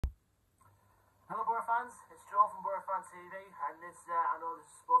Hello Boro fans, it's Joe from Boro Fan TV, and I know this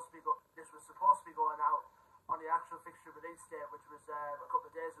was supposed to be going out on the actual fixture release date, which was a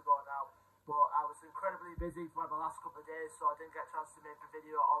couple of days ago now, but I was incredibly busy for the last couple of days, so I didn't get a chance to make a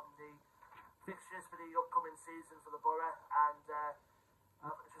video on the fixtures for the upcoming season for the Boro, and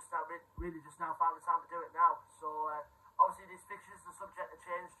I've just now found the time to do it now. So obviously these fixtures are subject to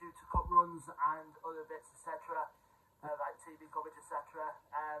change due to cut runs and other bits, etc., like TV coverage, etc.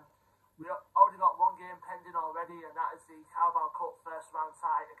 We already got one game pending already, and that is the Carabao Cup first round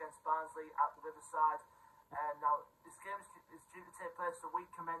tie against Barnsley at the Riverside. Now, this game is due to take place the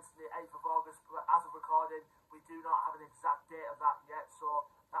week commencing the 8th of August, but as of recording, we do not have an exact date of that yet, so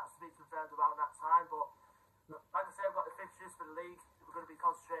that's to be confirmed around that time. But like I say, I've got the fixtures for the league we're going to be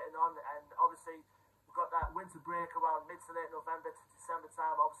concentrating on, and obviously we've got that winter break around mid to late November to December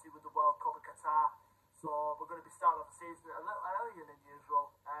time, obviously with the World Cup in Qatar. So we're going to be starting off the season a little earlier than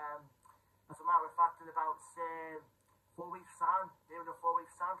usual. As a matter of fact, in about, say, 4 weeks' time, near enough 4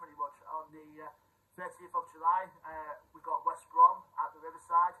 weeks' time pretty much, on the 30th of July, we got West Brom at the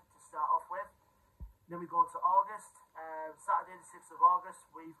Riverside to start off with. Then we go into August. Saturday the 6th of August,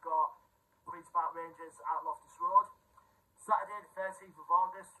 we've got Queen's Park Rangers at Loftus Road. Saturday the 13th of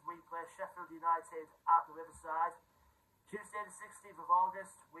August, we play Sheffield United at the Riverside. Tuesday the 16th of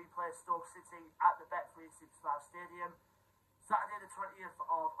August, we play Stoke City at the Bet365 Stadium. Saturday the 20th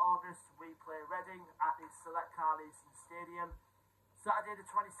of August, we play Reading at the Select Car Leasing Stadium. Saturday the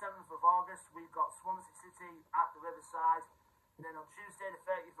 27th of August, we've got Swansea City at the Riverside. And then on Tuesday the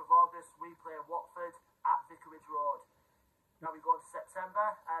 30th of August, we play Watford at Vicarage Road. Now we go into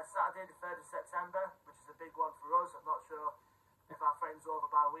September. Saturday the 3rd of September, which is a big one for us. I'm not sure if our friends over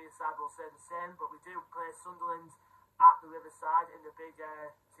by Wearside will say the same, but we do play Sunderland at the Riverside in the big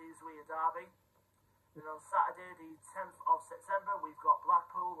Teesweir derby. Then on Saturday the 10th of September, we've got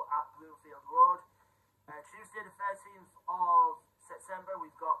Blackpool at Bloomfield Road. Tuesday the 13th of September,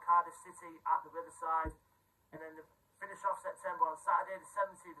 we've got Cardiff City at the Riverside. And then to finish off September, on Saturday the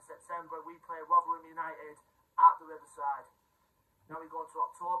 17th of September, we play Rotherham United at the Riverside. Now we go into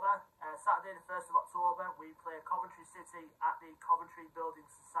October. Saturday the 1st of October, we play Coventry City at the Coventry Building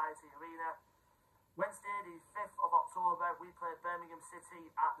Society Arena. Wednesday the 5th of October, we play Birmingham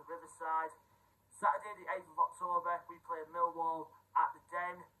City at the Riverside. Saturday the 8th of October, we play Millwall at the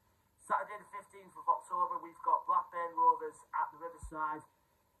Den. Saturday the 15th of October, we've got Blackburn Rovers at the Riverside.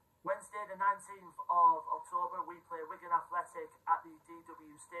 Wednesday the 19th of October, we play Wigan Athletic at the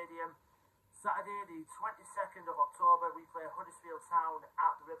DW Stadium. Saturday the 22nd of October, we play Huddersfield Town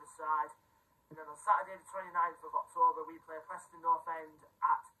at the Riverside. And then on Saturday the 29th of October, we play Preston North End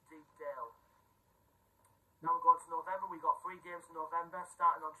at Deepdale. Now we're going to November. We've got 3 games in November.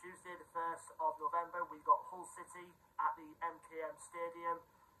 Starting on Tuesday the 1st of November, we've got Hull City at the MKM Stadium.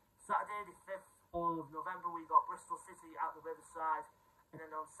 Saturday the 5th of November, we got Bristol City at the Riverside. And then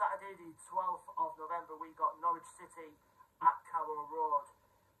on Saturday the 12th of November, we got Norwich City at Carrow Road.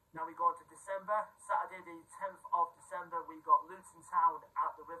 Now we go into December. Saturday the 10th of December, we got Luton Town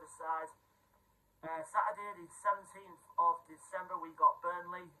at the Riverside. Saturday the 17th of December, we got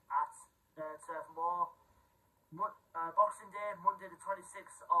Burnley at Turf Moor. Boxing Day, Monday the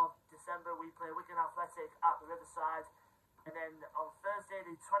 26th of December, we play Wigan Athletic at the Riverside. And then on Thursday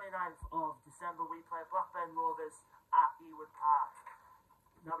the 29th of December, we play Blackburn Rovers at Ewood Park.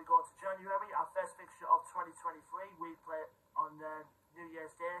 Now we go to January, our first fixture of 2023. We play on New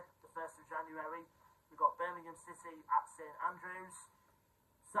Year's Day, the 1st of January. We've got Birmingham City at St Andrews.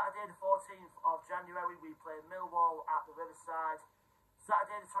 Saturday the 14th of January, we play Millwall at the Riverside.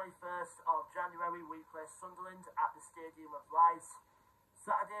 Saturday the 21st of January, we play Sunderland at the Stadium of Light.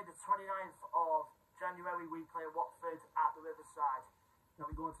 Saturday the 29th of January, we play Watford at the Riverside. Now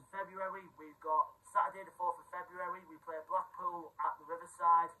we go into February. We've got Saturday the 4th of February, we play Blackpool at the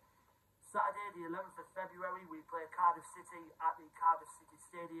Riverside. Saturday the 11th of February, we play Cardiff City at the Cardiff City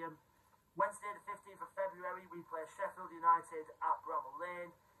Stadium. Wednesday the 15th of February, we play Sheffield United at Bramall Lane.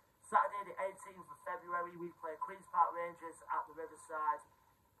 Saturday the 18th of February, we play Queen's Park Rangers at the Riverside.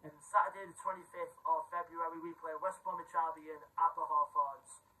 And Saturday the 25th of February, we play West Bromwich Albion at the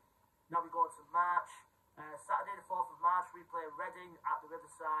Hawthorns. Now we go into March. Saturday the 4th of March, we play Reading at the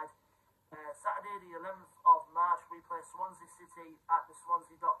Riverside. Saturday the 11th of March, we play Swansea City at the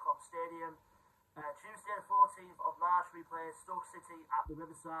Swansea.com Stadium. Tuesday the 14th of March, we play Stoke City at the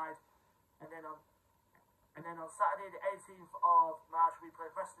Riverside. And then on Saturday the 18th of March, we play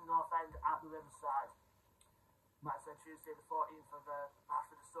Preston North End at the Riverside. Might have said Tuesday the 14th of March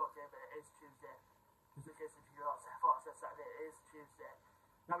for the Stoke game, but it is Tuesday. Just in case if you thought I said Saturday, it is Tuesday.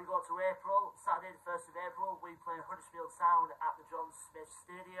 Now we go to April. Saturday the 1st of April, we play Huddersfield Town at the John Smith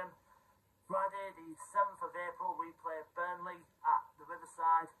Stadium. Friday the 7th of April we play Burnley at the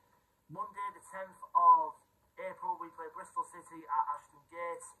Riverside. Monday the 10th of April we play Bristol City at Ashton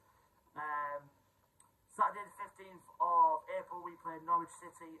Gate. Saturday the 15th of April we play Norwich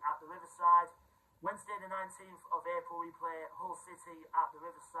City at the Riverside. Wednesday the 19th of April we play Hull City at the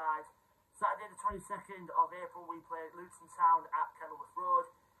Riverside. Saturday the 22nd of April we play Luton Town at Kenilworth Road.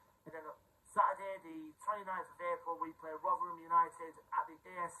 And then Saturday the 29th of April we play Rotherham United at the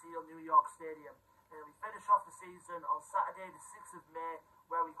ASCL New York Stadium. And then we finish off the season on Saturday the 6th of May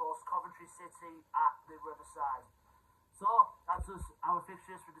where we host Coventry City at the Riverside. So that's us, our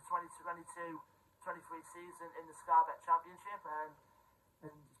fixtures for the 2022-23 season in the Scarbet Championship. And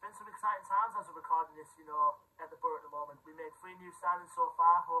it's been some exciting times as we're recording this, at the Boro at the moment. We made 3 new signings so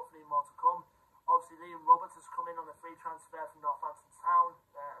far, hopefully more to come. Obviously, Liam Roberts has come in on a free transfer from Northampton Town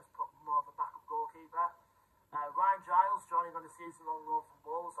as more of a backup goalkeeper. Ryan Giles joining on a season-long loan from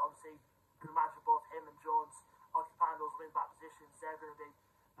Wolves. Obviously, you can imagine both him and Jones occupying those wing-back positions. They're going to be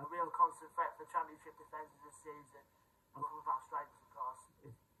a real constant threat for Championship defenders this season. Along with our strikers, of course,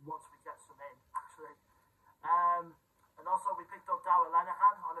 once we get some in, actually. And also, we picked up Darragh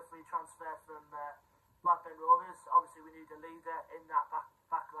Lenihan on a free transfer from Blackburn Rovers. Obviously, we need a leader in that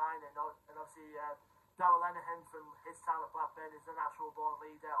back line, and obviously Darragh Lenihan from his time at Blackburn is a natural born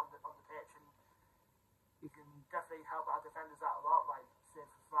leader on the pitch, and he can definitely help our defenders out a lot, like say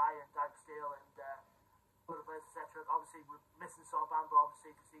for Fry and Dyke-Steele and other players, etc. Obviously, we're missing Saul Bamber,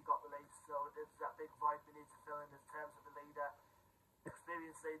 obviously, because he got released, so there's that big void we need to fill in terms of a leader,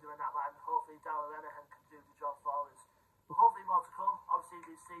 experienced leader in that line. Hopefully, Darragh Lenihan can do the job for us. But hopefully more to come. Obviously,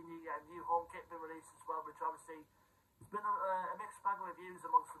 we've seen the new home kit been released as well, which obviously it's been a mixed bag of reviews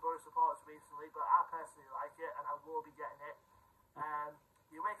amongst the Boro supporters recently, but I personally like it and I will be getting it.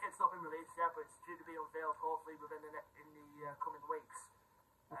 The away kit's not been released yet, but it's due to be unveiled hopefully within the coming weeks.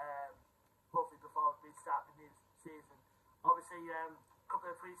 Hopefully before we start the new season. Obviously, a couple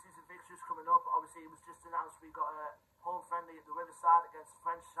of pre-season fixtures coming up. Obviously, it was just announced we got a home friendly at the Riverside against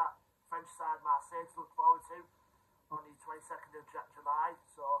French side Marseille to look forward to on the 22nd of July.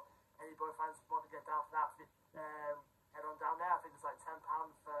 So any Boro fans want to get down for that, head on down there. I think it's like £10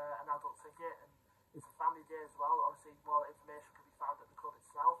 for an adult ticket, and it's a family day as well. Obviously, more information can be found at the club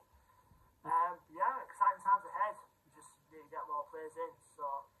itself. Yeah, exciting times ahead. We just need to get more players in.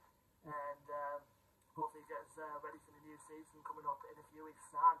 So, and hopefully get us ready for the new season coming up in a few weeks'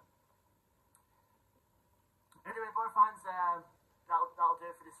 time. Anyway, Boro fans, that'll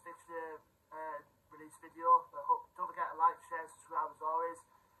do it for this fixture release video. Don't forget to like, share, subscribe as always.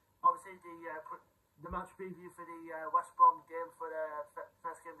 Obviously, the match preview for the West Brom game for the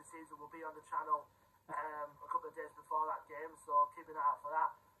first game of the season will be on the channel a couple of days before that game, so keep an eye out for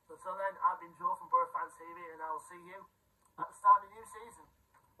that. So until then, I've been Joe from Boro Fan TV, and I will see you at the start of the new season.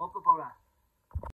 Up the Boro.